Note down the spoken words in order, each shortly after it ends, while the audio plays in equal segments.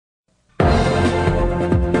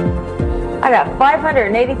got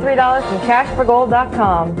 $583 from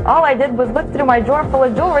Cash4Gold.com. All I did was look through my drawer full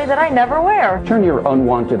of jewelry that I never wear. Turn your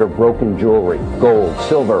unwanted or broken jewelry, gold,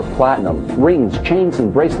 silver, platinum, rings, chains,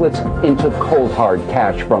 and bracelets into cold hard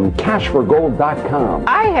cash from Cash4Gold.com.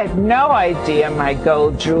 I had no idea my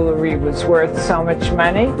gold jewelry was worth so much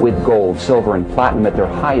money. With gold, silver, and platinum at their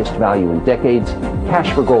highest value in decades,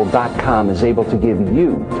 Cash4Gold.com is able to give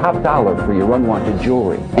you top dollar for your unwanted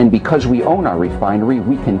jewelry. And because we own our refinery,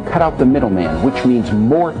 we can cut out the middleman, which means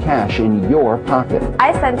more cash in your pocket.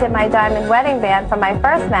 I sent in my diamond wedding band from my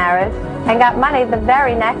first marriage and got money the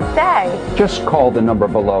very next day. Just call the number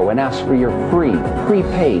below and ask for your free,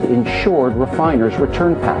 prepaid, insured refiner's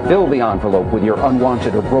return pack. Fill the envelope with your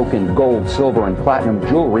unwanted or broken gold, silver, and platinum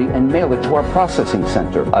jewelry and mail it to our processing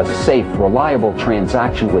center. A safe, reliable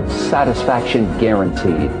transaction with satisfaction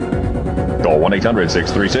guaranteed. Call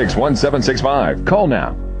 1-800-636-1765. Call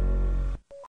now.